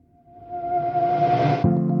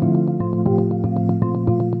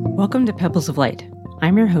Welcome to Pebbles of Light.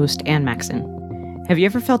 I'm your host, Ann Maxon. Have you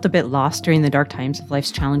ever felt a bit lost during the dark times of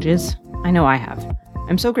life's challenges? I know I have.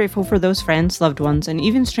 I'm so grateful for those friends, loved ones, and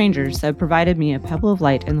even strangers that have provided me a pebble of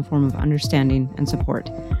light in the form of understanding and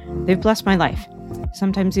support. They've blessed my life,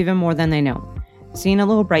 sometimes even more than they know. Seeing a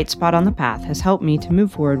little bright spot on the path has helped me to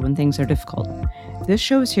move forward when things are difficult. This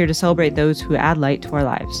show is here to celebrate those who add light to our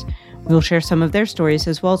lives. We will share some of their stories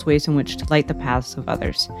as well as ways in which to light the paths of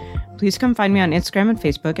others. Please come find me on Instagram and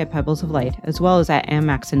Facebook at Pebbles of Light, as well as at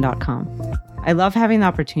ammaxon.com. I love having the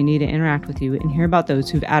opportunity to interact with you and hear about those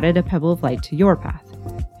who've added a pebble of light to your path.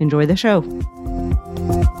 Enjoy the show.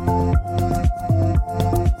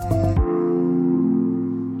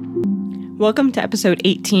 Welcome to episode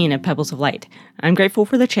 18 of Pebbles of Light. I'm grateful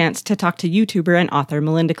for the chance to talk to YouTuber and author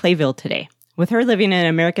Melinda Clayville today. With her living in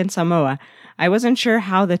American Samoa, I wasn't sure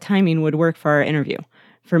how the timing would work for our interview.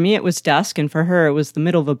 For me, it was dusk, and for her, it was the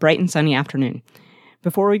middle of a bright and sunny afternoon.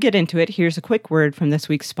 Before we get into it, here's a quick word from this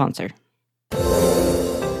week's sponsor.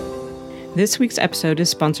 This week's episode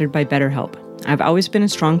is sponsored by BetterHelp. I've always been a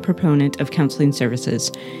strong proponent of counseling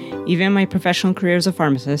services. Even in my professional career as a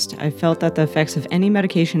pharmacist, I've felt that the effects of any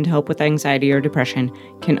medication to help with anxiety or depression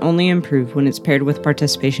can only improve when it's paired with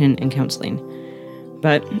participation in counseling.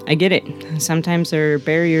 But I get it. Sometimes there are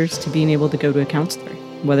barriers to being able to go to a counselor,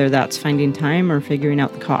 whether that's finding time or figuring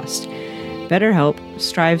out the cost. BetterHelp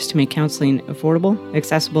strives to make counseling affordable,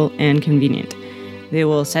 accessible, and convenient. They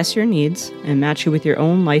will assess your needs and match you with your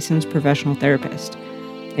own licensed professional therapist.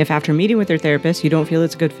 If after meeting with your therapist you don't feel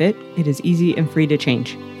it's a good fit, it is easy and free to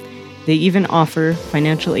change. They even offer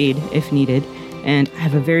financial aid if needed, and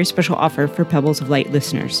have a very special offer for Pebbles of Light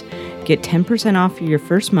listeners. Get 10% off your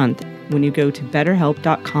first month when you go to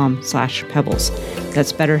betterhelp.com/pebbles.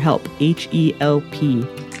 That's BetterHelp,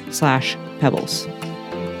 HELP/pebbles.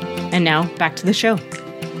 And now, back to the show.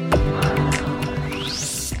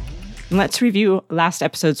 Let's review last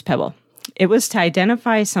episode's pebble. It was to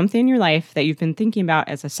identify something in your life that you've been thinking about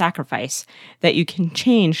as a sacrifice that you can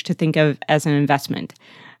change to think of as an investment.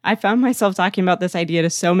 I found myself talking about this idea to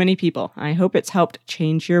so many people. I hope it's helped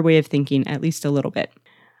change your way of thinking at least a little bit.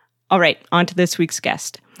 All right, on to this week's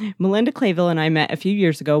guest. Melinda Clayville and I met a few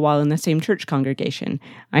years ago while in the same church congregation.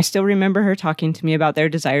 I still remember her talking to me about their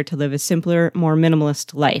desire to live a simpler, more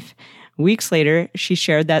minimalist life. Weeks later, she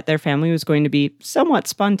shared that their family was going to be somewhat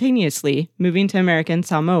spontaneously moving to American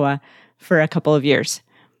Samoa for a couple of years.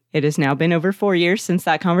 It has now been over 4 years since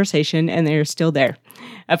that conversation, and they are still there.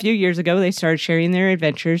 A few years ago, they started sharing their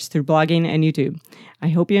adventures through blogging and YouTube. I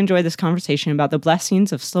hope you enjoy this conversation about the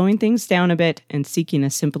blessings of slowing things down a bit and seeking a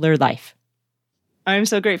simpler life. I'm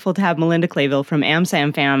so grateful to have Melinda Clayville from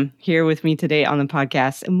AmSam Fam here with me today on the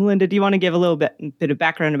podcast. And Melinda, do you want to give a little bit of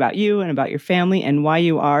background about you and about your family and why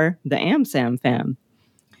you are the AmSam Fam?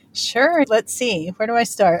 Sure. Let's see. Where do I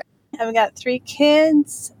start? I've got 3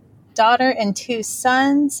 kids, daughter and 2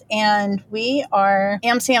 sons, and we are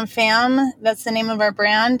AmSam Fam. That's the name of our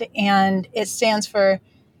brand, and it stands for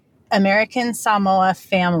American Samoa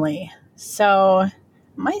Family. So it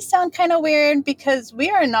might sound kind of weird because we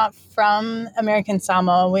are not from American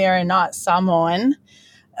Samoa. We are not Samoan.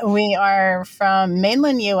 We are from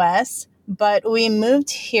mainland U.S., but we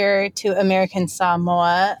moved here to American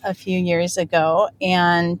Samoa a few years ago,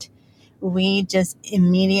 and we just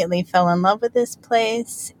immediately fell in love with this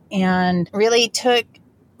place and we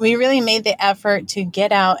really made the effort to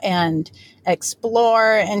get out and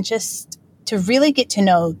explore and just to really get to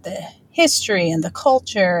know the history and the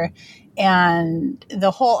culture and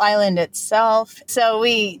the whole island itself. So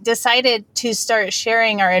we decided to start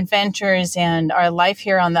sharing our adventures and our life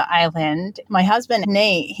here on the island. My husband,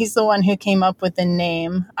 Nate, he's the one who came up with the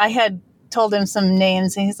name. I had told him some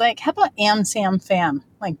names and he's like, how about AmSam Fam?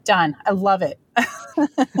 Like, done. I love it.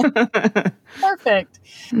 Perfect.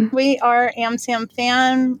 We are AmSam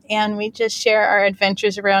Fam, and we just share our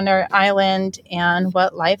adventures around our island and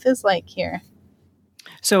what life is like here.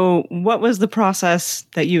 So what was the process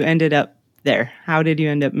that you ended up there? How did you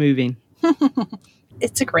end up moving?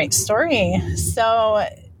 It's a great story. So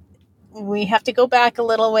we have to go back a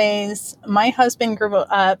little ways. My husband grew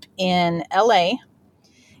up in LA,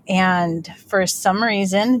 and for some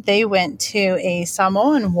reason, they went to a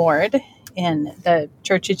Samoan ward in the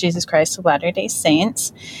Church of Jesus Christ of Latter-day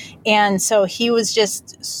Saints. And so he was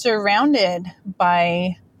just surrounded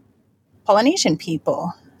by Polynesian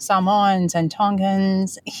people, Samoans and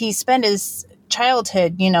Tongans. He spent his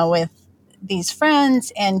childhood, with these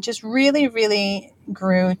friends and just really, really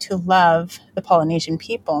grew to love the Polynesian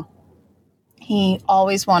people. he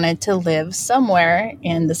always wanted to live somewhere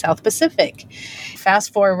in the South Pacific.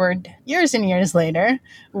 Fast forward years and years later,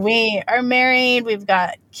 we are married, we've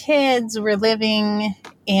got kids, we're living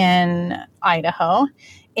in Idaho,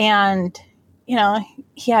 and,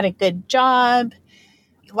 he had a good job.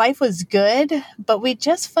 Life was good, but we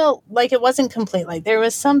just felt like it wasn't complete. Like there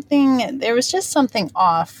was just something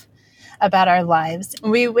off about our lives.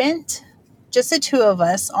 We went, just the two of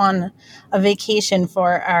us, on a vacation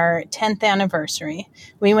for our 10th anniversary.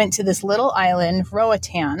 We went to this little island,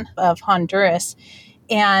 Roatan of Honduras,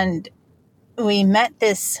 and we met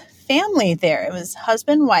this family there. It was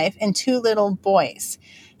husband, wife, and two little boys.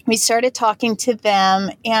 We started talking to them,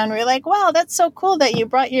 and we're like, wow, that's so cool that you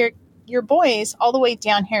brought your boys all the way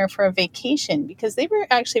down here for a vacation, because they were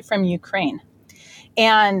actually from Ukraine.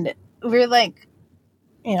 And we're like,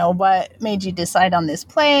 what made you decide on this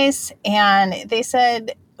place? And they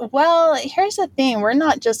said, well, here's the thing. We're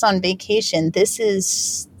not just on vacation. This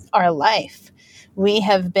is our life. We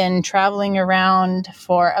have been traveling around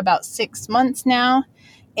for about 6 months now,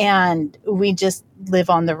 and we just live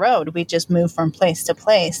on the road. We just move from place to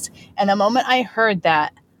place. And the moment I heard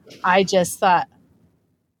that, I just thought,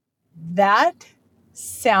 that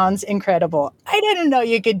sounds incredible. I didn't know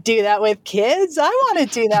you could do that with kids. I want to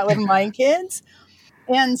do that with my kids.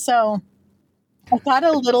 And so I got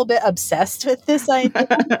a little bit obsessed with this idea.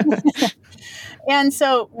 And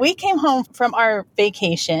so we came home from our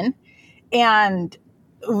vacation, and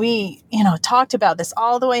we, talked about this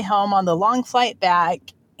all the way home on the long flight back.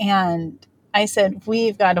 And I said,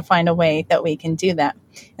 we've got to find a way that we can do that.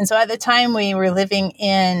 And so at the time, we were living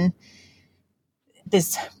in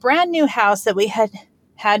this brand new house that we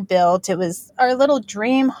had built. It was our little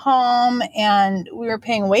dream home, and we were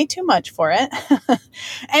paying way too much for it.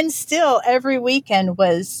 And still every weekend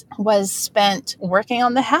was spent working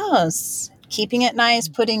on the house, keeping it nice,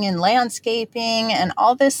 putting in landscaping and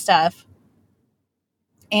all this stuff.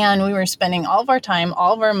 And we were spending all of our time,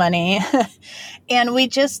 all of our money. And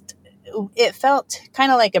it felt kind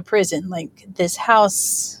of like a prison, like this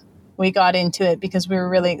house. We got into it because we were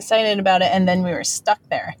really excited about it, and then we were stuck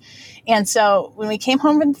there. And so when we came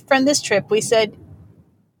home from this trip, we said,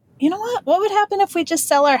 you know what would happen if we just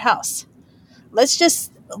sell our house?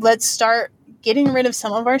 Let's start getting rid of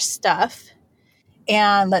some of our stuff,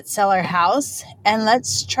 and let's sell our house, and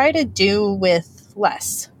let's try to do with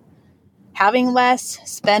less. Having less,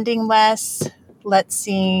 spending less. Let's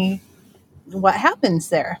see what happens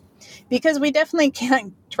there. Because we definitely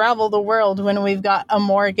can't travel the world when we've got a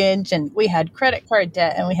mortgage, and we had credit card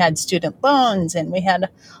debt, and we had student loans, and we had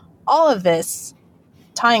all of this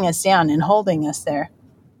tying us down and holding us there.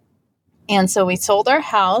 And so we sold our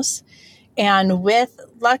house, and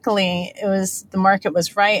luckily the market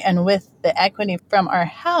was right. And with the equity from our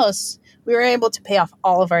house, we were able to pay off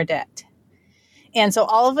all of our debt. And so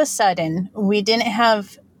all of a sudden we didn't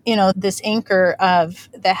have, this anchor of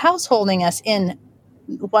the house holding us in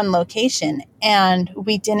one location, and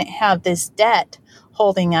we didn't have this debt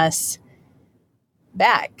holding us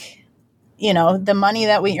back. The money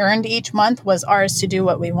that we earned each month was ours to do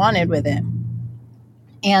what we wanted with it.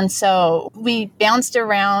 And so we bounced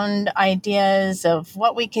around ideas of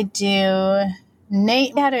what we could do.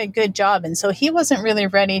 Nate had a good job, and so he wasn't really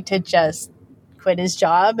ready to just quit his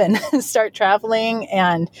job and start traveling,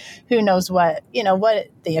 and who knows what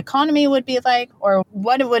the economy would be like, or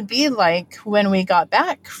what it would be like when we got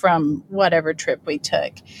back from whatever trip we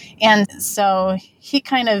took. And so he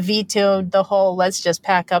kind of vetoed the whole let's just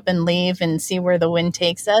pack up and leave and see where the wind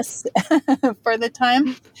takes us for the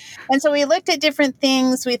time. And so we looked at different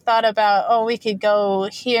things. We thought about, we could go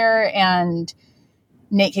here, and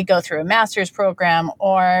Nate could go through a master's program,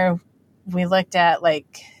 or we looked at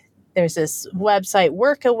there's this website,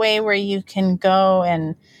 Workaway, where you can go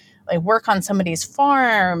and work on somebody's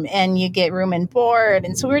farm, and you get room and board.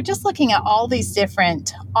 And so we were just looking at all these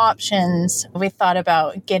different options. We thought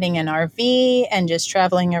about getting an RV and just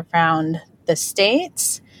traveling around the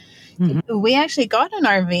States. Mm-hmm. We actually got an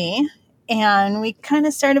RV, and we kind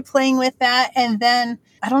of started playing with that. And then,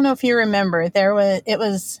 I don't know if you remember, it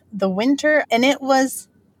was the winter, and it was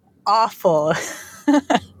awful.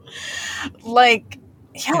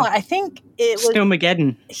 I think it was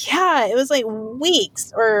Snowmageddon. Yeah, it was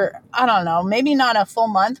weeks, or I don't know, maybe not a full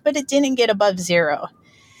month, but it didn't get above 0.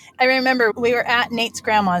 I remember we were at Nate's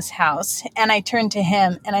grandma's house, and I turned to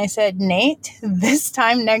him and I said, Nate, this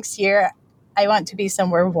time next year, I want to be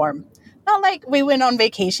somewhere warm. Not like we went on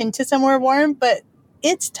vacation to somewhere warm, but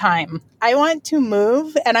it's time. I want to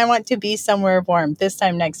move, and I want to be somewhere warm this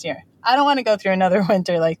time next year. I don't want to go through another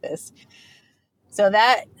winter like this. So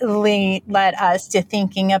that led us to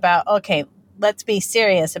thinking about, okay, let's be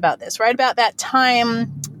serious about this. Right about that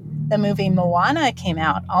time, the movie Moana came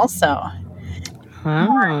out also.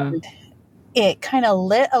 Oh. It kind of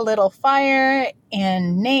lit a little fire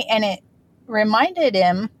in Nate, and it reminded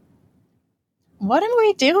him, what am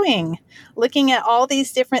we doing? Looking at all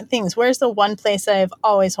these different things. Where's the one place I've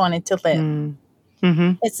always wanted to live?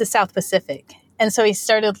 Mm-hmm. It's the South Pacific. And so he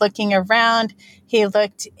started looking around. He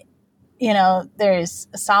looked, there's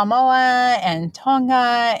Samoa and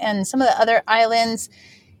Tonga and some of the other islands.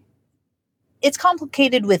 It's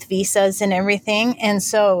complicated with visas and everything. And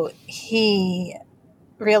so he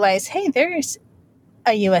realized, hey, there's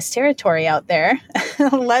a U.S. territory out there.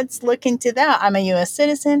 Let's look into that. I'm a U.S.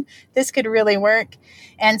 citizen. This could really work.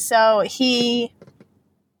 And so he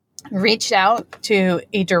reached out to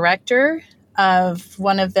a director of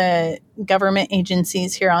one of the government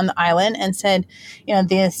agencies here on the island and said,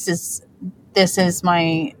 this is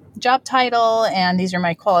my job title and these are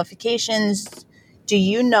my qualifications. Do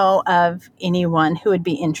you know of anyone who would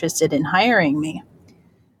be interested in hiring me?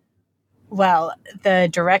 Well, the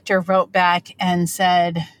director wrote back and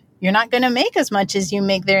said, you're not going to make as much as you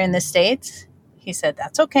make there in the States. He said,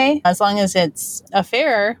 that's okay. As long as it's a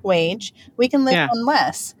fair wage, we can live on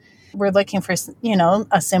less. We're looking for,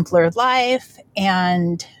 a simpler life,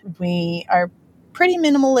 and we are pretty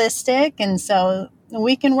minimalistic, and so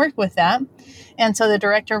we can work with that. And so the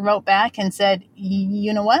director wrote back and said,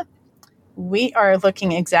 you know what? We are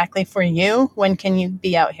looking exactly for you. When can you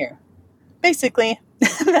be out here? Basically,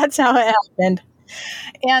 that's how it happened.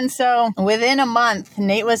 And so within a month,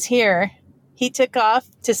 Nate was here. He took off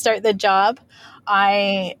to start the job.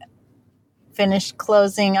 I finished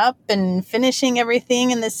closing up and finishing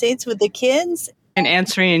everything in the States with the kids. And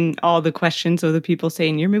answering all the questions of the people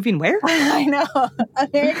saying, you're moving where? I know.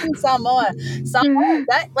 American Samoa. Samoa, is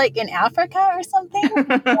that like in Africa or something?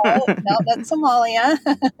 No, that's Somalia.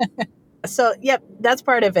 So, yep, that's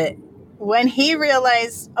part of it. When he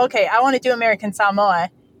realized, okay, I want to do American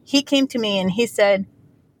Samoa, he came to me and he said,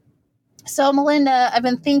 so Melinda, I've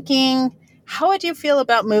been thinking, how would you feel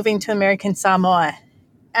about moving to American Samoa?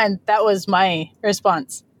 And that was my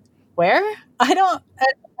response. Where? I don't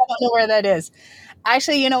know where that is.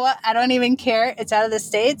 Actually, you know what? I don't even care. It's out of the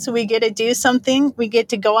States. We get to do something. We get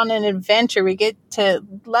to go on an adventure. We get to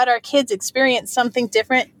let our kids experience something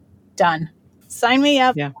different. Done. Sign me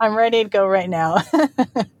up. Yeah. I'm ready to go right now.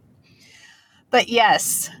 But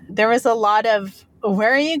yes, there was a lot of,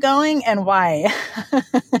 where are you going and why?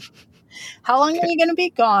 How long are you going to be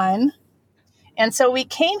gone? And so we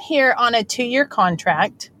came here on a 2-year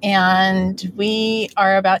contract, and we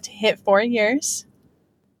are about to hit 4 years.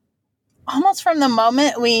 Almost from the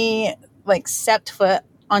moment we stepped foot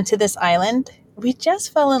onto this island, we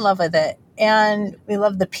just fell in love with it. And we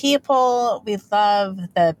love the people, we love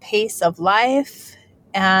the pace of life,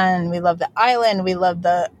 and we love the island, we love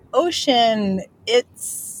the ocean.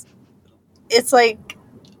 It's like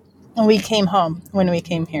we came home when we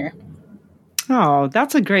came here. Oh,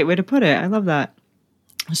 that's a great way to put it. I love that.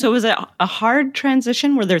 So was it a hard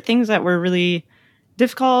transition? Were there things that were really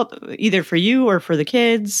difficult, either for you or for the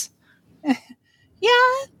kids?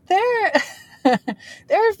 Yeah, there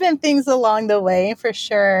have been things along the way for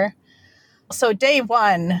sure. So day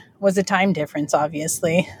one was a time difference,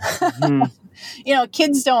 obviously. Mm-hmm.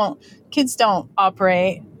 Kids don't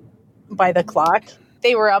operate by the clock.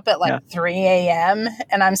 They were up at 3 a.m.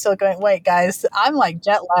 and I'm still going, wait, guys, I'm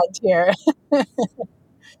jet lagged here.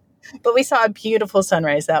 But we saw a beautiful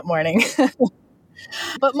sunrise that morning.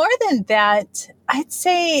 But more than that, I'd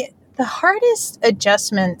say the hardest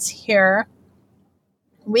adjustments here,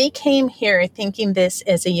 we came here thinking this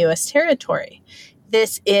is a U.S. territory.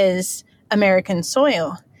 This is American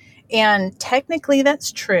soil. And technically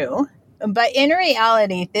that's true. But in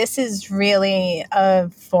reality, this is really a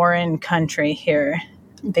foreign country here.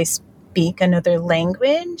 They speak another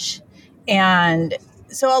language. And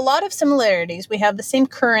so a lot of similarities. We have the same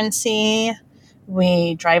currency.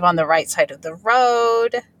 We drive on the right side of the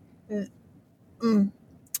road.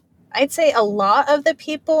 I'd say a lot of the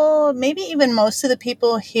people, maybe even most of the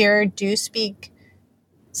people here, do speak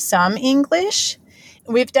some English.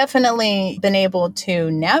 We've definitely been able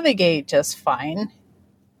to navigate just fine,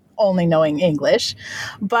 only knowing English,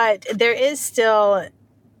 but there is still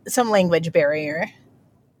some language barrier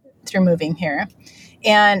through moving here.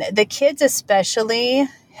 And the kids especially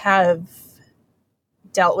have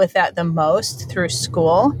dealt with that the most through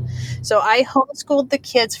school. So I homeschooled the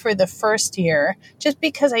kids for the first year just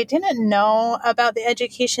because I didn't know about the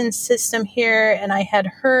education system here, and I had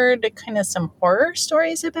heard kind of some horror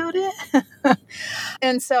stories about it.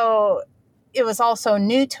 And so it was also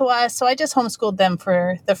new to us. So I just homeschooled them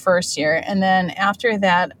for the first year. And then after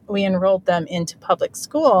that, we enrolled them into public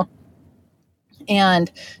school.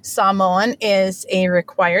 And Samoan is a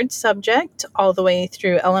required subject all the way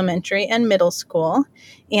through elementary and middle school.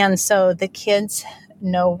 And so the kids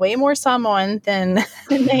know way more Samoan than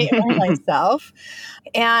they or myself.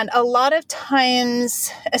 And a lot of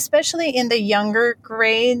times, especially in the younger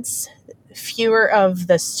grades, fewer of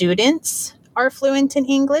the students are fluent in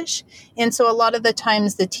English. And so a lot of the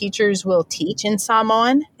times the teachers will teach in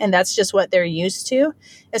Samoan, and that's just what they're used to,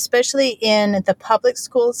 especially in the public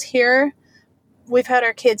schools here. We've had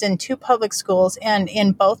our kids in 2 public schools, and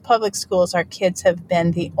in both public schools, our kids have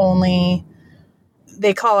been the only,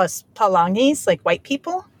 they call us palangis, like white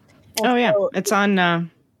people. And yeah. It's on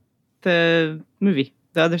the movie,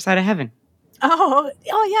 The Other Side of Heaven. Oh,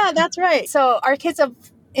 yeah, that's right. So our kids have,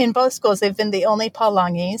 in both schools, they've been the only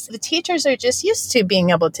palangis. The teachers are just used to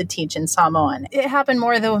being able to teach in Samoan. It happened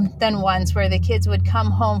more than once where the kids would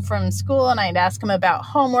come home from school and I'd ask them about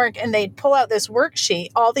homework and they'd pull out this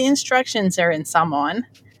worksheet. All the instructions are in Samoan.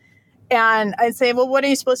 And I'd say, well, what are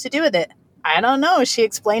you supposed to do with it? I don't know. She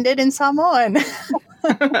explained it in Samoan.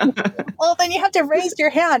 Well, then you have to raise your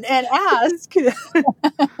hand and ask. And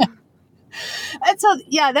so,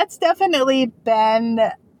 yeah, that's definitely been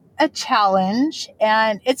a challenge,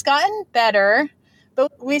 and it's gotten better,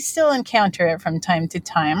 but we still encounter it from time to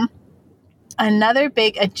time. Another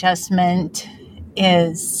big adjustment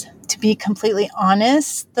is, to be completely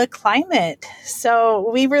honest, the climate. So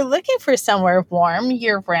we were looking for somewhere warm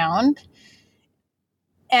year round,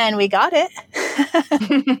 and we got it.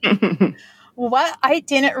 What I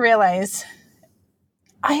didn't realize,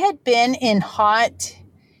 I had been in hot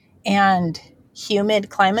and humid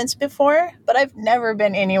climates before, but I've never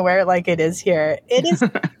been anywhere like it is here. It is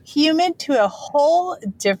humid to a whole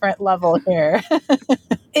different level here.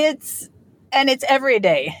 It's every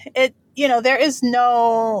day. There is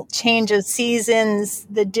no change of seasons.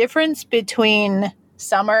 The difference between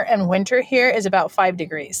summer and winter here is about 5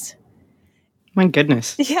 degrees. My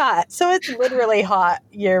goodness. Yeah. So it's literally hot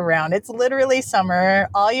year round. It's literally summer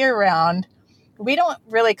all year round. We don't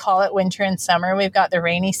really call it winter and summer. We've got the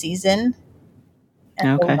rainy season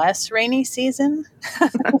and the less rainy season.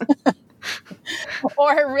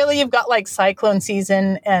 Or really you've got like cyclone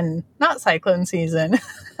season and not cyclone season.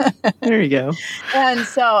 There you go. And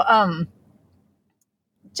so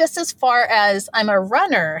just as far as I'm a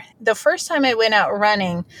runner, the first time I went out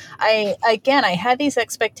running, I had these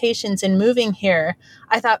expectations in moving here.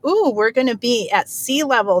 I thought, ooh, we're going to be at sea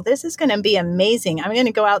level. This is going to be amazing. I'm going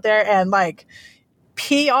to go out there and like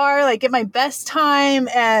PR, like get my best time.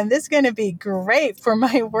 And this is going to be great for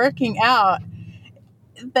my working out.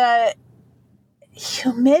 The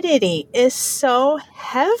humidity is so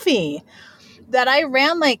heavy that I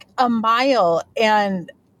ran like a mile and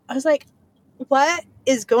I was like, what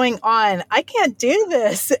is going on? I can't do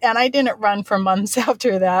this. And I didn't run for months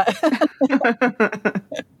after that.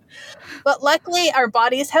 But luckily our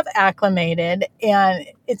bodies have acclimated and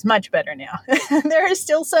it's much better now. There are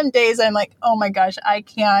still some days I'm like, oh my gosh, I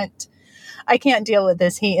can't deal with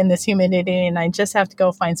this heat and this humidity and I just have to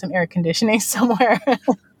go find some air conditioning somewhere.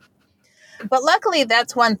 But luckily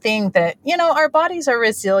that's one thing that, our bodies are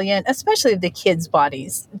resilient, especially the kids'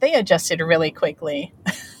 bodies. They adjusted really quickly.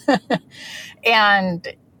 And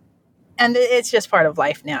it's just part of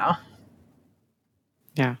life now.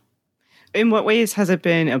 Yeah. In what ways has it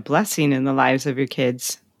been a blessing in the lives of your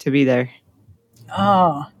kids to be there?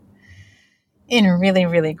 Oh, in really,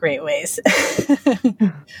 really great ways.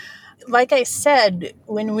 Like I said,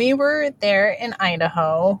 when we were there in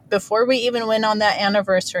Idaho, before we even went on that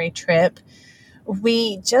anniversary trip,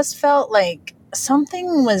 we just felt like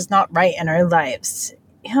something was not right in our lives.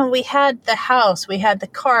 We had the house, we had the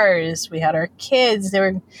cars, we had our kids. They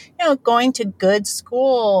were, going to good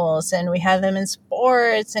schools and we had them in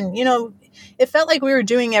sports and, it felt like we were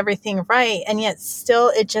doing everything right. And yet still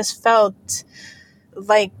it just felt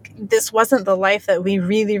like this wasn't the life that we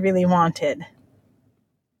really, really wanted.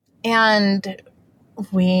 And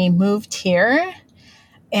we moved here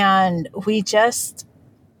and we just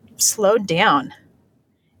slowed down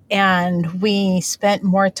and we spent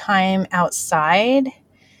more time outside.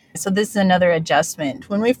 So this is another adjustment.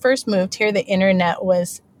 When we first moved here, the internet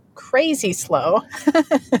was crazy slow.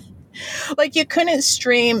 Like you couldn't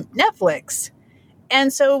stream Netflix.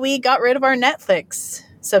 And so we got rid of our Netflix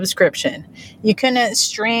subscription. You couldn't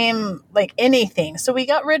stream like anything. So we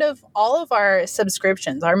got rid of all of our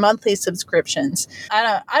subscriptions, our monthly subscriptions.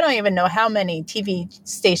 I don't even know how many TV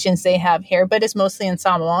stations they have here, but it's mostly in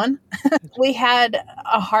Samoan. We had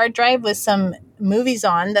a hard drive with some movies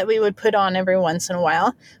on that we would put on every once in a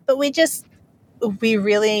while, but we just we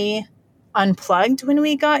really unplugged when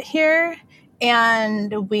we got here,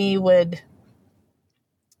 and we would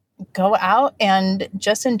go out and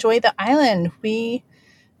just enjoy the island. We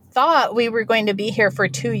thought we were going to be here for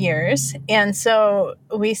 2 years. And so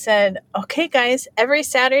we said, okay, guys, every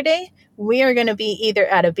Saturday we are going to be either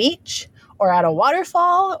at a beach or at a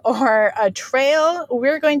waterfall or a trail.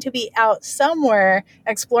 We're going to be out somewhere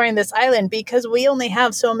exploring this island because we only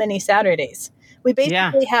have so many Saturdays. We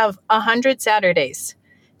basically have 100 Saturdays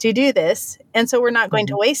to do this. And so we're not going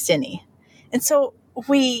to waste any. And so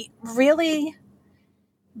we really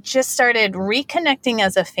just started reconnecting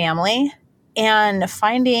as a family and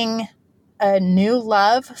finding a new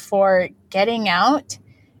love for getting out.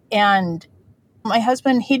 And my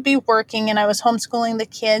husband, he'd be working and I was homeschooling the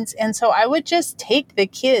kids. And so I would just take the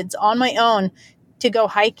kids on my own to go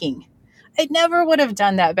hiking. I never would have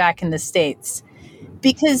done that back in the States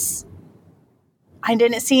because I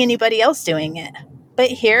didn't see anybody else doing it. But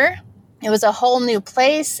here, it was a whole new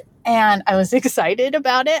place and I was excited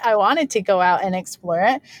about it. I wanted to go out and explore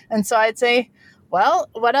it. And so I'd say, well,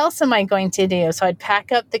 what else am I going to do? So I'd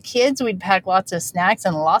pack up the kids. We'd pack lots of snacks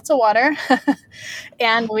and lots of water.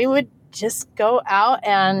 And we would just go out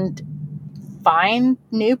and find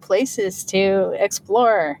new places to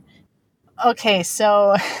explore. Okay,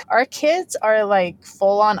 so our kids are like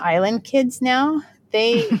full-on island kids now.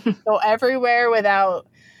 They go everywhere without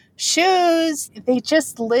shoes. They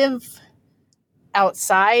just live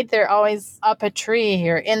outside. They're always up a tree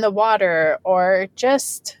or in the water or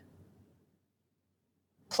just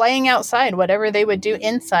playing outside, whatever they would do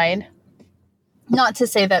inside. Not to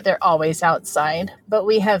say that they're always outside, but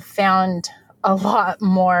we have found a lot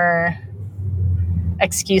more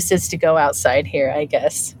excuses to go outside here, I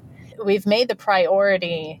guess. We've made the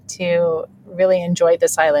priority to really enjoy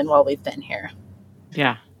this island while we've been here.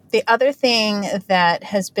 Yeah. The other thing that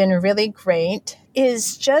has been really great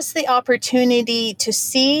is just the opportunity to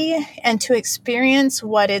see and to experience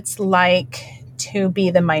what it's like to be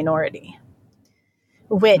the minority,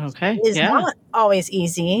 which is not always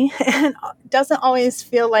easy and doesn't always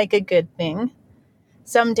feel like a good thing.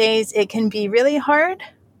 Some days it can be really hard,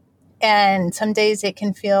 and some days it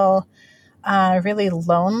can feel really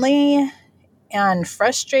lonely and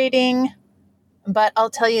frustrating. But I'll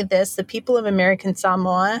tell you this, the people of American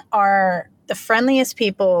Samoa are the friendliest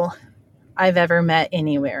people I've ever met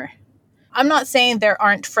anywhere. I'm not saying there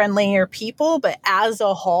aren't friendlier people, but as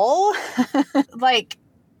a whole, like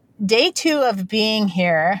day 2 of being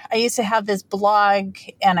here, I used to have this blog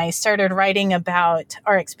and I started writing about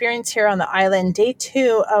our experience here on the island. Day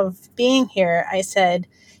 2 of being here, I said,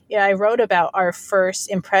 I wrote about our first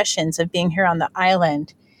impressions of being here on the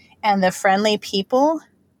island, and the friendly people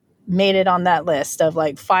made it on that list of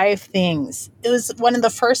like 5 things. It was one of the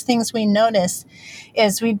first things we noticed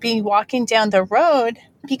is we'd be walking down the road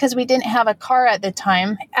because we didn't have a car at the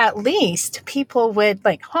time. At least people would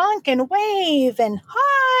like honk and wave and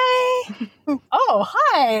hi. Oh,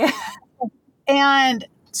 hi. And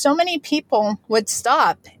so many people would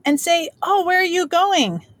stop and say, oh, where are you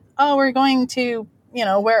going? Oh, we're going to,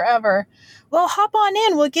 wherever. Well, hop on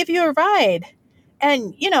in. We'll give you a ride.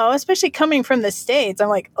 And, especially coming from the States, I'm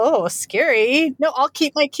like, oh, scary. No, I'll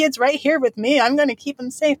keep my kids right here with me. I'm going to keep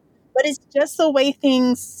them safe. But it's just the way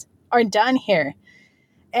things are done here.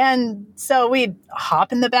 And so we'd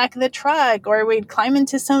hop in the back of the truck or we'd climb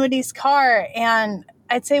into somebody's car and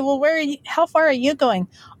I'd say, well, how far are you going?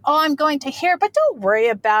 Oh, I'm going to here, but don't worry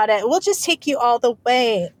about it. We'll just take you all the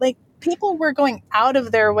way. Like people were going out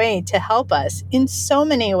of their way to help us in so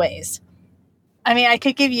many ways. I mean, I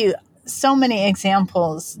could give you so many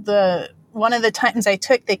examples. One of the times I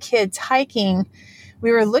took the kids hiking,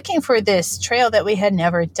 we were looking for this trail that we had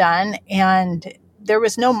never done, and there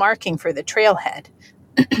was no marking for the trailhead.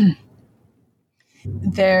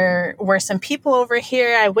 There were some people over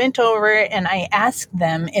here. I went over and I asked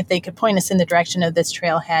them if they could point us in the direction of this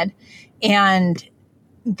trailhead. And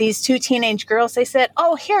these 2 teenage girls, they said,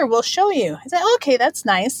 oh, here, we'll show you. I said, okay, that's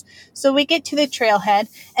nice. So we get to the trailhead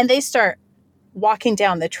and they start walking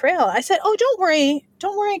down the trail. I said, oh, don't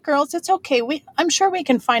worry, girls. It's okay. I'm sure we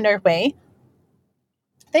can find our way.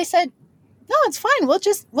 They said, no, it's fine. We'll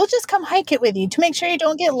just come hike it with you to make sure you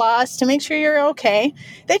don't get lost, to make sure you're okay.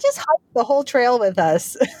 They just hiked the whole trail with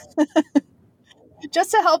us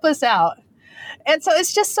just to help us out. And so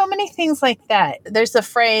it's just so many things like that. There's the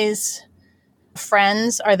phrase,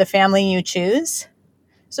 friends are the family you choose.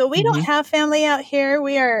 So we don't have family out here.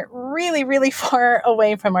 We are really, really far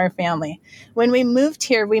away from our family. When we moved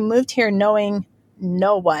here knowing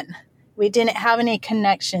no one. We didn't have any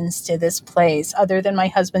connections to this place other than my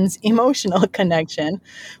husband's emotional connection.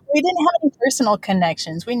 We didn't have any personal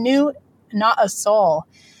connections. We knew not a soul.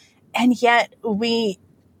 And yet we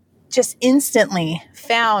just instantly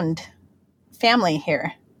found family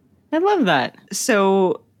here. I love that.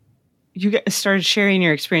 So you started sharing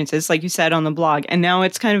your experiences, like you said, on the blog, and now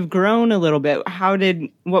it's kind of grown a little bit.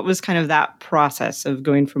 What was kind of that process of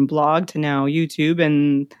going from blog to now YouTube?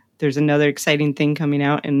 And there's another exciting thing coming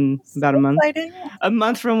out in about a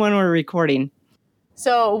month from when we're recording.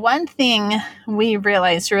 So one thing we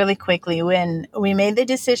realized really quickly when we made the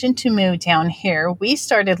decision to move down here, we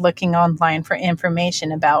started looking online for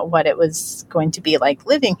information about what it was going to be like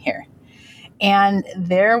living here. And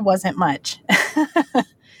there wasn't much.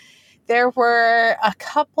 There were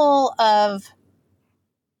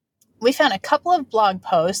we found a couple of blog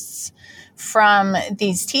posts from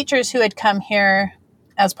these teachers who had come here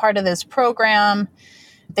as part of this program.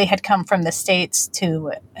 They had come from the States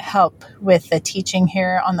to help with the teaching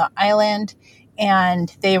here on the island.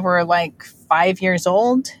 And they were like 5 years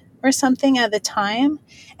old or something at the time.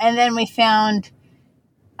 And then we found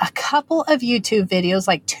a couple of YouTube videos,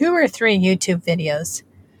 like 2 or 3 YouTube videos.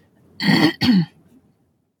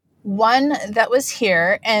 One that was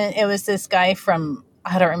here, and it was this guy from,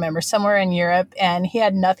 I don't remember, somewhere in Europe, and he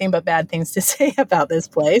had nothing but bad things to say about this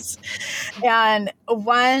place. And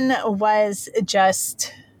one was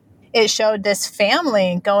just, it showed this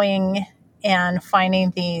family going and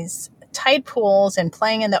finding these tide pools and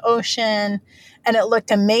playing in the ocean, and it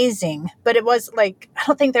looked amazing. But it was like, I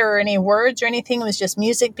don't think there were any words or anything. It was just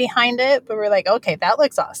music behind it. But we're like, okay, that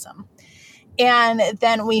looks awesome. And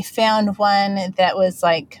then we found one that was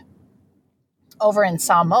like over in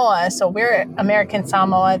Samoa. So we're American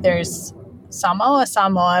Samoa. There's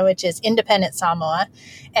Samoa, which is independent Samoa.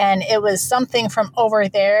 And it was something from over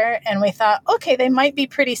there. And we thought, okay, they might be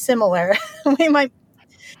pretty similar. We might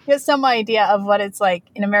get some idea of what it's like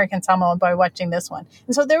in American Samoa by watching this one.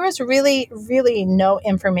 And so there was really, really no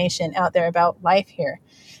information out there about life here.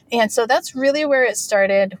 And so that's really where it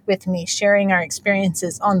started with me sharing our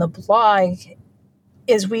experiences on the blog,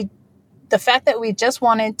 is the fact that we just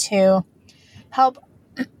wanted to help.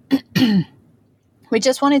 We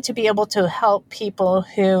just wanted to be able to help people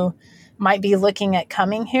who might be looking at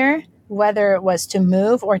coming here, whether it was to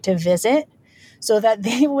move or to visit, so that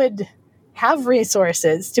they would have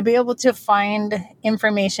resources to be able to find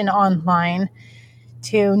information online,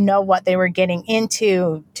 to know what they were getting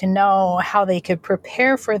into, to know how they could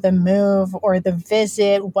prepare for the move or the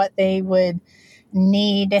visit, what they would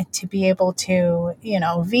need to be able to,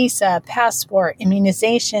 visa, passport,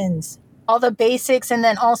 immunizations, all the basics. And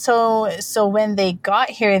then also, so when they got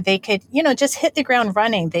here, they could, just hit the ground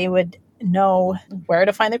running. They would know where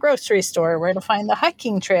to find the grocery store, where to find the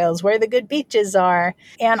hiking trails, where the good beaches are,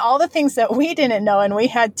 and all the things that we didn't know. And we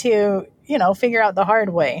had to, figure out the hard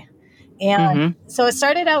way. And so it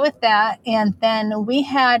started out with that. And then we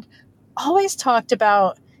had always talked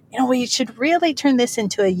about, we should really turn this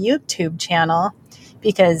into a YouTube channel,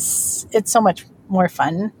 because it's so much more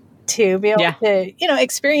fun to be able to,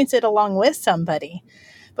 experience it along with somebody.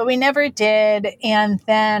 But we never did. And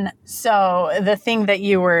then, so the thing that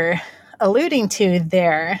you were alluding to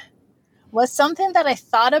there was something that I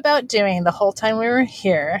thought about doing the whole time we were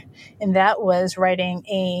here. And that was writing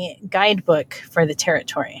a guidebook for the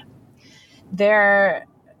territory. There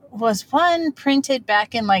was one printed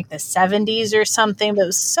back in like the 70s or something, but it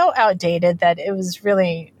was so outdated that it was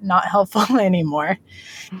really not helpful anymore.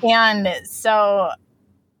 And so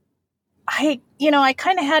I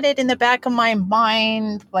kind of had it in the back of my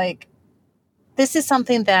mind, like, this is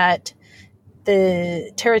something that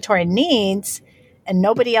the territory needs and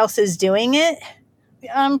nobody else is doing it.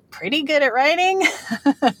 I'm pretty good at writing.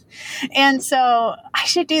 And so I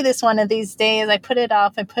should do this one of these days. I put it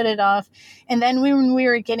off. And then when we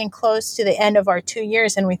were getting close to the end of our 2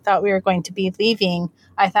 years and we thought we were going to be leaving,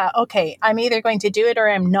 I thought, okay, I'm either going to do it or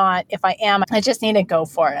I'm not. If I am, I just need to go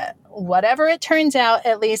for it. Whatever it turns out,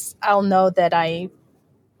 at least I'll know that I,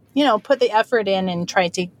 put the effort in and try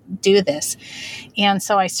to do this. And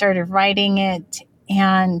so I started writing it.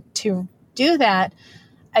 And to do that,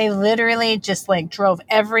 I literally just drove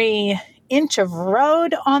every inch of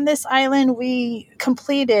road on this island. We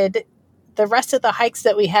completed the rest of the hikes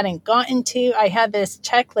that we hadn't gotten to. I had this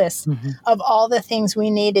checklist of all the things we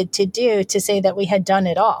needed to do to say that we had done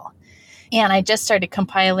it all. And I just started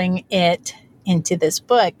compiling it into this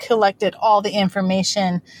book, collected all the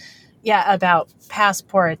information, about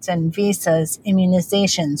passports and visas,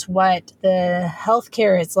 immunizations, what the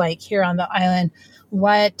healthcare is like here on the island,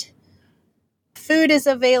 what food is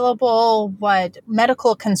available, what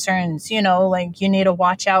medical concerns, like you need to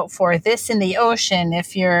watch out for this in the ocean.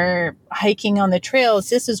 If you're hiking on the trails,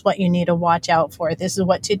 this is what you need to watch out for. This is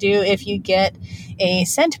what to do if you get a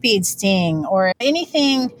centipede sting or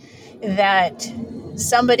anything that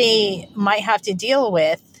somebody might have to deal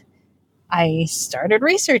with. I started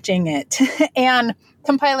researching it and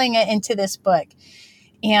compiling it into this book.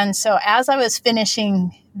 And so as I was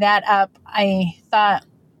finishing that up, I thought,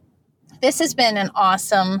 this has been an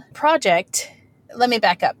awesome project. Let me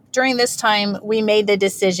back up. During this time, we made the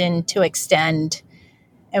decision to extend,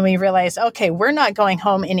 and we realized, okay, we're not going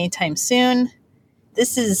home anytime soon.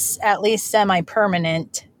 This is at least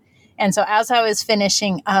semi-permanent. And so as I was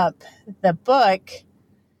finishing up the book,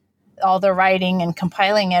 all the writing and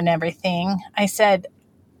compiling and everything, I said,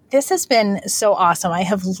 this has been so awesome. I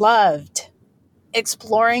have loved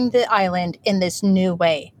exploring the island in this new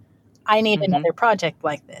way. I need another project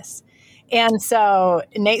like this. And so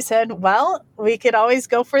Nate said, well, we could always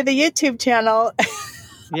go for the YouTube channel.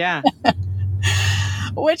 Yeah.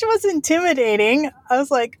 Which was intimidating. I was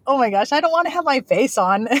like, oh my gosh, I don't want to have my face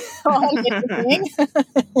on anything.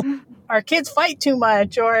 Our kids fight too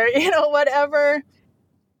much or, whatever.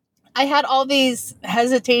 I had all these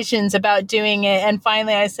hesitations about doing it. And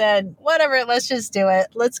finally I said, whatever, let's just do it.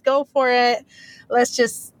 Let's go for it. Let's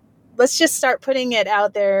just start putting it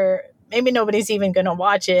out there. Maybe nobody's even going to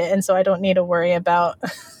watch it. And so I don't need to worry about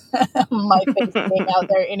my face being out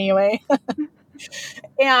there anyway.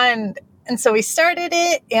 And so we started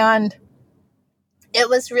it, and it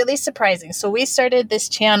was really surprising. So we started this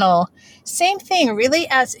channel, same thing, really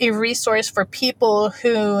as a resource for people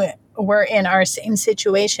who were in our same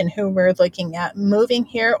situation, who were looking at moving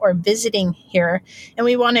here or visiting here. And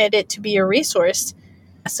we wanted it to be a resource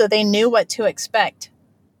so they knew what to expect.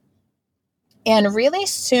 And really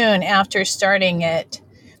soon after starting it,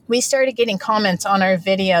 we started getting comments on our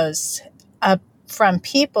videos from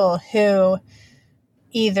people who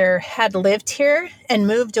either had lived here and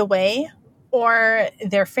moved away, or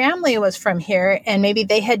their family was from here and maybe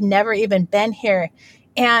they had never even been here.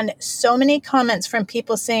 And so many comments from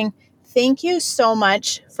people saying, thank you so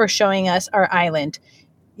much for showing us our island.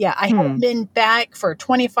 Yeah, I haven't been back for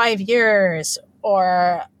 25 years,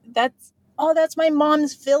 or that's my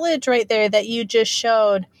mom's village right there that you just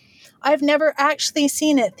showed. I've never actually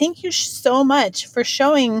seen it. Thank you so much for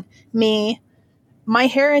showing me my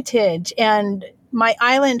heritage and my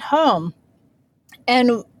island home.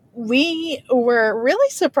 And we were really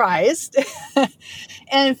surprised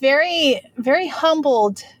and very, very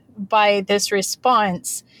humbled by this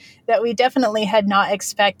response that we definitely had not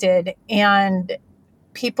expected. And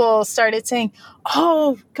people started saying,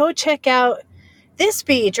 oh, go check out this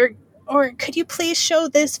beach, or could you please show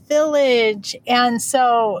this village? And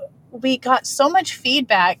so we got so much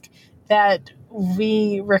feedback that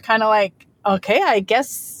we were kind of like, okay, I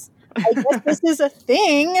guess this is a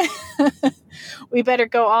thing. We better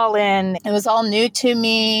go all in. It was all new to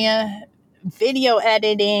me, video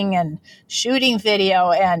editing and shooting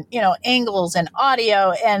video and, angles and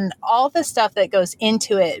audio and all the stuff that goes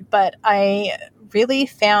into it. But I really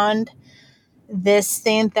found this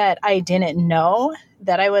thing that I didn't know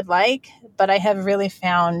that I would like, but I have really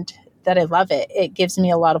found that I love it. It gives me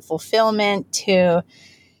a lot of fulfillment to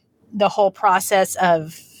the whole process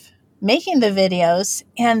of making the videos.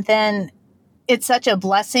 And then it's such a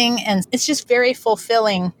blessing, and it's just very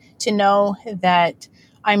fulfilling to know that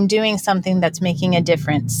I'm doing something that's making a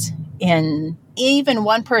difference in even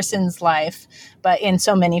one person's life, but in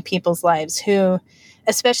so many people's lives who,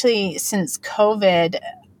 especially since COVID,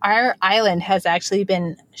 our island has actually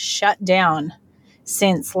been shut down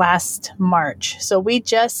since last March. So we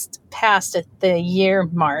just passed the year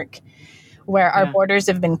mark where our borders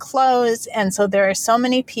have been closed. And so there are so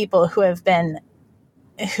many people who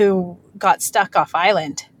got stuck off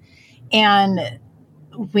island. And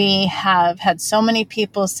we have had so many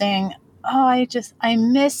people saying, oh, I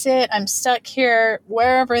miss it. I'm stuck here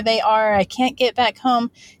wherever they are. I can't get back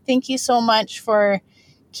home. Thank you so much for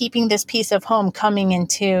keeping this piece of home coming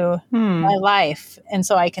into my life. And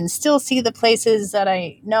so I can still see the places that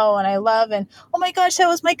I know and I love. And, oh my gosh, that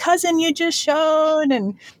was my cousin you just showed.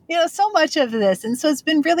 And, so much of this. And so it's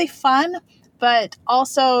been really fun, but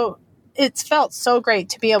also it's felt so great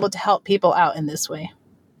to be able to help people out in this way.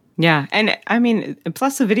 Yeah. And I mean,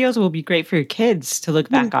 plus the videos will be great for your kids to look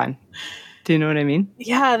back on. Do you know what I mean?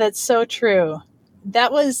 Yeah, that's so true.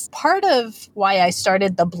 That was part of why I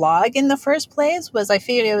started the blog in the first place, was I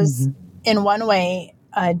figured it was in one way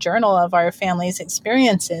a journal of our family's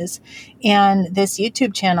experiences. And this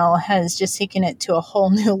YouTube channel has just taken it to a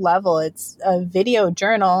whole new level. It's a video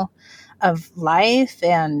journal of life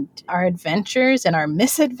and our adventures and our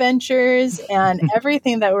misadventures and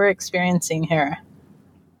everything that we're experiencing here.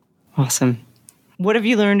 Awesome. What have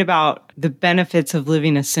you learned about the benefits of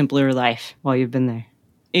living a simpler life while you've been there?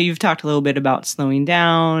 You've talked a little bit about slowing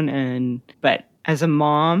down, but as a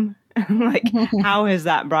mom, like how has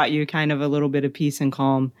that brought you kind of a little bit of peace and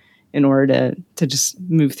calm in order to just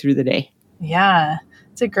move through the day? Yeah,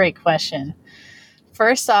 it's a great question.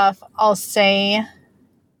 First off, I'll say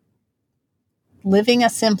living a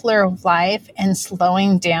simpler life and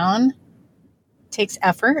slowing down takes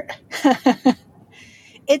effort.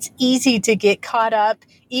 It's easy to get caught up,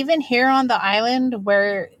 even here on the island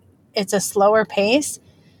where it's a slower pace.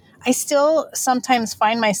 I still sometimes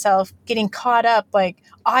find myself getting caught up like,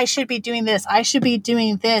 oh, I should be doing this. I should be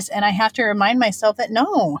doing this. And I have to remind myself that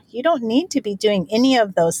no, you don't need to be doing any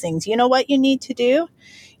of those things. You know what you need to do?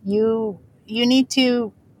 You need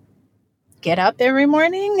to get up every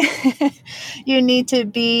morning. You need to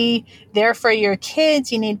be there for your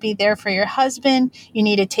kids. You need to be there for your husband. You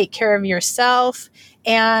need to take care of yourself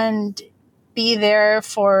and be there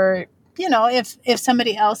for, if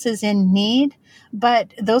somebody else is in need.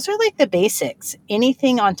 But those are like the basics.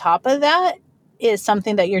 Anything on top of that is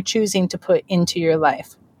something that you're choosing to put into your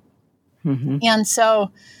life. Mm-hmm. And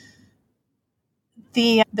so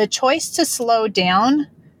the choice to slow down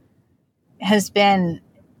has been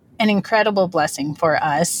an incredible blessing for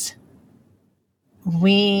us.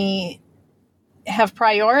 We have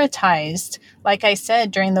prioritized, like I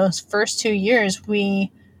said, during those first 2 years,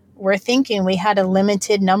 we were thinking we had a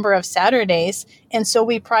limited number of Saturdays. And so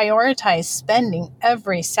we prioritized spending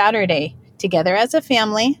every Saturday together as a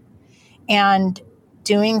family and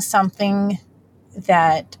doing something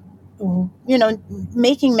that,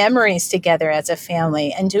 making memories together as a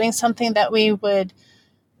family and doing something that we would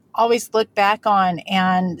always look back on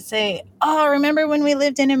and say, oh, remember when we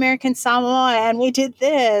lived in American Samoa and we did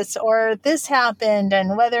this or this happened,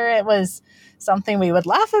 and whether it was something we would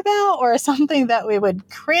laugh about or something that we would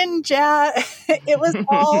cringe at, it was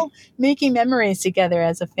all making memories together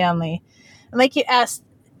as a family. And like you asked,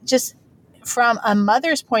 just from a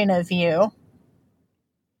mother's point of view,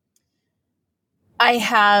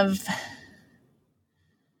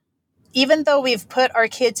 even though we've put our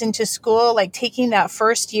kids into school, like taking that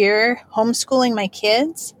first year, homeschooling my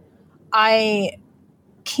kids, I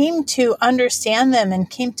came to understand them and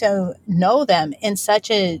came to know them in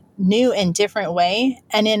such a new and different way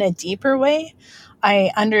and in a deeper way.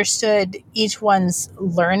 I understood each one's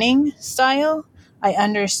learning style. I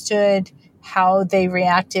understood how they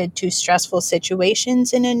reacted to stressful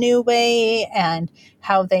situations in a new way and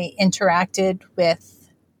how they interacted with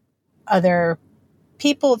other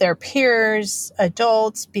people, their peers,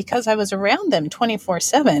 adults, because I was around them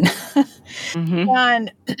 24/7. Mm-hmm.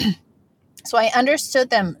 And so I understood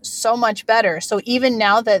them so much better. So even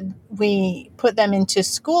now that we put them into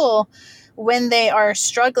school, when they are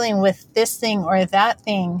struggling with this thing or that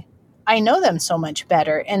thing, I know them so much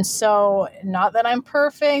better. And so not that I'm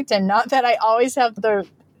perfect and not that I always have the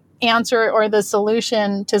answer or the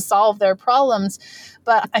solution to solve their problems,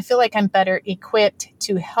 but I feel like I'm better equipped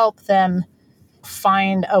to help them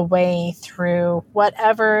find a way through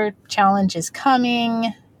whatever challenge is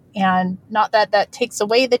coming. And not that that takes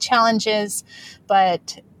away the challenges,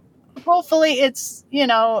 but hopefully it's,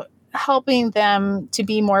 helping them to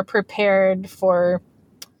be more prepared for,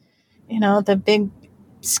 the big,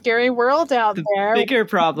 scary world out there. Bigger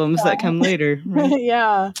problems that come later. Right?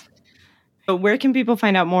 Yeah. But where can people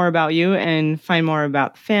find out more about you and find more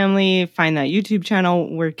about the family, find that YouTube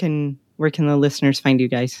channel? Where can the listeners find you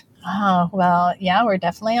guys? Oh, well, yeah, we're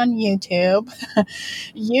definitely on YouTube.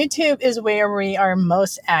 YouTube is where we are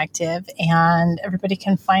most active, and everybody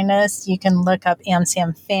can find us. You can look up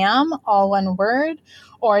AmSam Fam, all one word,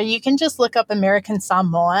 or you can just look up American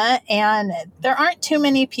Samoa. And there aren't too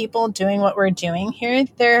many people doing what we're doing here.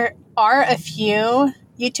 There are a few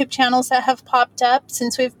YouTube channels that have popped up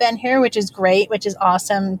since we've been here, which is great, which is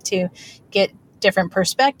awesome to get different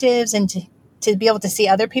perspectives and to be able to see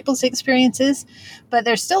other people's experiences, but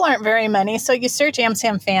there still aren't very many. So you search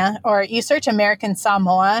AmSam Fam or you search American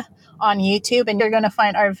Samoa on YouTube and you're going to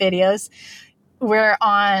find our videos. We're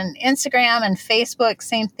on Instagram and Facebook,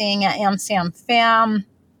 same thing at AmSam Fam.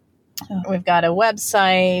 We've got a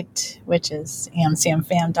website, which is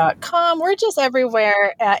amsamfam.com. We're just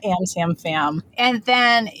everywhere at AmSam Fam. And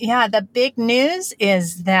then, the big news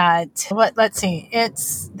is that,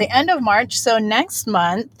 it's the end of March. So next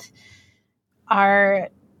month, our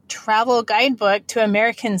travel guidebook to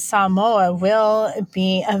American Samoa will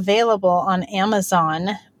be available on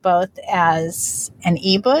Amazon both as an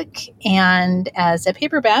ebook and as a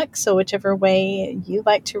paperback. So whichever way you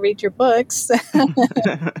like to read your books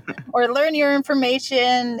or learn your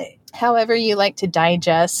information, however you like to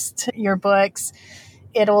digest your books,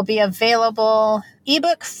 it'll be available.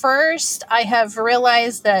 Ebook first. I have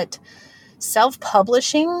realized that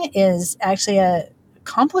self-publishing is actually a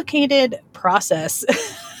complicated process.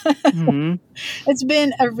 Mm-hmm. It's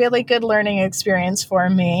been a really good learning experience for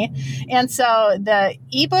me. And so the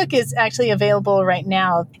ebook is actually available right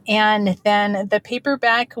now. And then the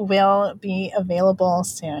paperback will be available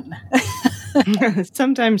soon.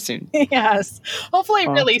 Sometime soon. Yes. Hopefully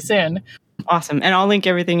really soon. Awesome. And I'll link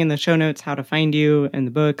everything in the show notes, how to find you and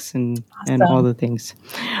the books and all the things.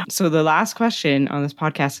 So the last question on this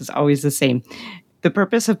podcast is always the same. The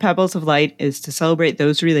purpose of Pebbles of Light is to celebrate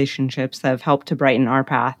those relationships that have helped to brighten our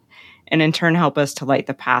path and in turn help us to light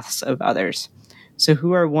the paths of others. So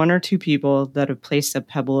who are one or two people that have placed a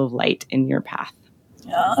pebble of light in your path?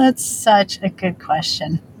 Oh, that's such a good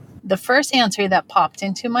question. The first answer that popped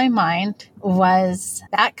into my mind was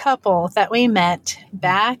that couple that we met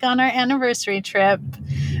back on our anniversary trip.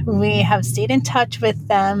 We have stayed in touch with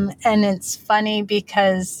them, and it's funny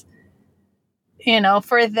because,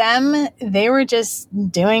 for them, they were just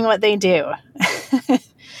doing what they do.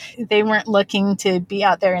 They weren't looking to be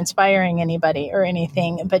out there inspiring anybody or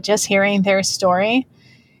anything, but just hearing their story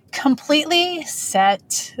completely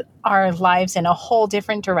set our lives in a whole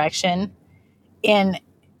different direction, in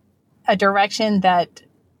a direction that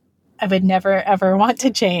I would never, ever want to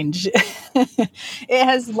change. It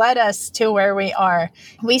has led us to where we are.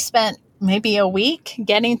 We spent maybe a week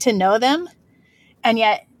getting to know them, and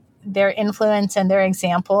yet their influence and their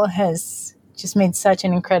example has just made such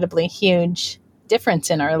an incredibly huge difference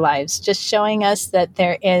in our lives, just showing us that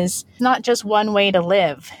there is not just one way to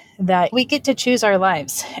live, that we get to choose our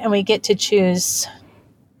lives and we get to choose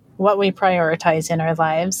what we prioritize in our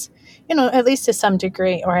lives, at least to some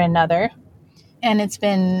degree or another. And it's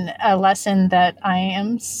been a lesson that I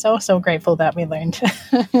am so, so grateful that we learned.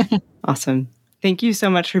 Awesome. Thank you so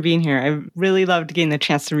much for being here. I really loved getting the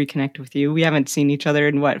chance to reconnect with you. We haven't seen each other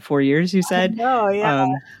in 4 years, you said? Oh, yeah.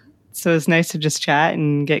 So it's nice to just chat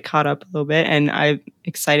and get caught up a little bit. And I'm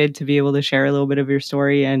excited to be able to share a little bit of your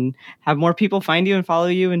story and have more people find you and follow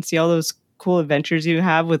you and see all those cool adventures you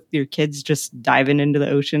have with your kids just diving into the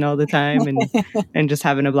ocean all the time and just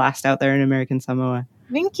having a blast out there in American Samoa.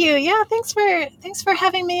 Thank you. Yeah, thanks for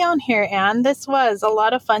having me on here, Anne. This was a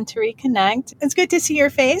lot of fun to reconnect. It's good to see your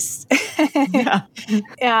face. Yeah.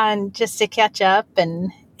 And just to catch up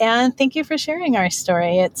and thank you for sharing our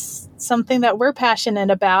story. It's something that we're passionate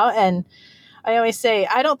about. And I always say,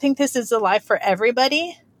 I don't think this is a life for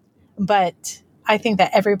everybody, but I think that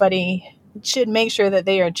everybody should make sure that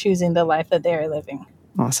they are choosing the life that they are living.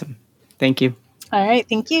 Awesome. Thank you. All right.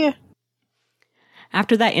 Thank you.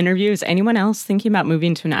 After that interview, is anyone else thinking about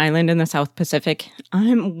moving to an island in the South Pacific?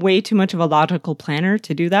 I'm way too much of a logical planner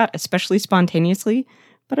to do that, especially spontaneously.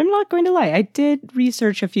 But I'm not going to lie, I did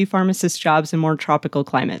research a few pharmacist jobs in more tropical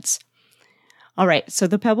climates. All right, so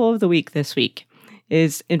the Pebble of the Week this week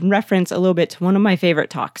is in reference a little bit to one of my favorite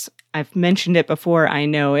talks. I've mentioned it before, I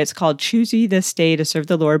know. It's called Choose Ye This Day to Serve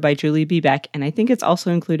the Lord by Julie B. Beck, and I think it's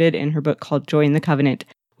also included in her book called Joy in the Covenant,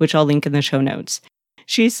 which I'll link in the show notes.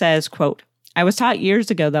 She says, quote, I was taught years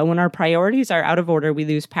ago that when our priorities are out of order, we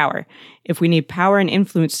lose power. If we need power and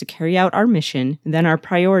influence to carry out our mission, then our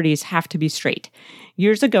priorities have to be straight.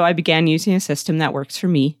 Years ago, I began using a system that works for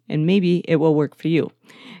me, and maybe it will work for you.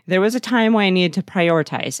 There was a time when I needed to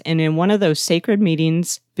prioritize, and in one of those sacred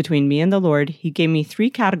meetings between me and the Lord, He gave me 3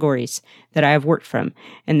 categories that I have worked from,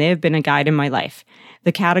 and they have been a guide in my life.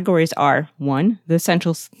 The categories are 1, the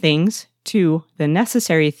essential things, 2, the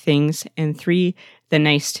necessary things, and 3, the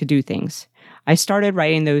nice to do things. I started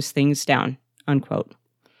writing those things down, unquote.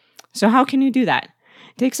 So how can you do that?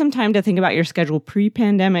 Take some time to think about your schedule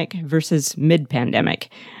pre-pandemic versus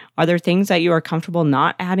mid-pandemic. Are there things that you are comfortable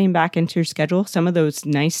not adding back into your schedule? Some of those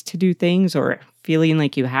nice to do things or feeling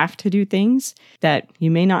like you have to do things that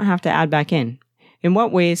you may not have to add back in. In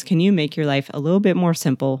what ways can you make your life a little bit more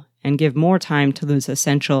simple and give more time to those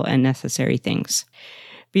essential and necessary things?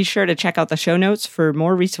 Be sure to check out the show notes for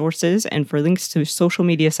more resources and for links to social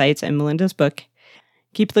media sites and Melinda's book.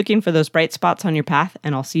 Keep looking for those bright spots on your path,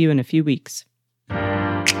 and I'll see you in a few weeks.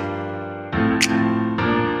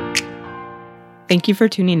 Thank you for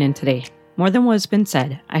tuning in today. More than what has been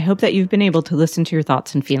said, I hope that you've been able to listen to your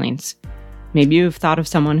thoughts and feelings. Maybe you've thought of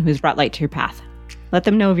someone who's brought light to your path. Let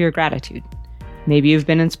them know of your gratitude. Maybe you've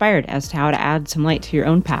been inspired as to how to add some light to your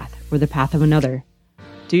own path or the path of another.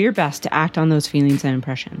 Do your best to act on those feelings and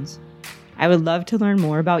impressions. I would love to learn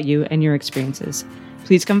more about you and your experiences.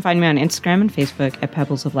 please come find me on Instagram and Facebook at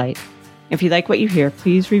Pebbles of Light. If you like what you hear,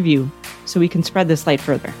 please review so we can spread this light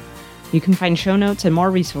further. You can find show notes and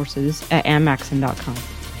more resources at AnnMaxon.com.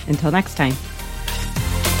 Until next time.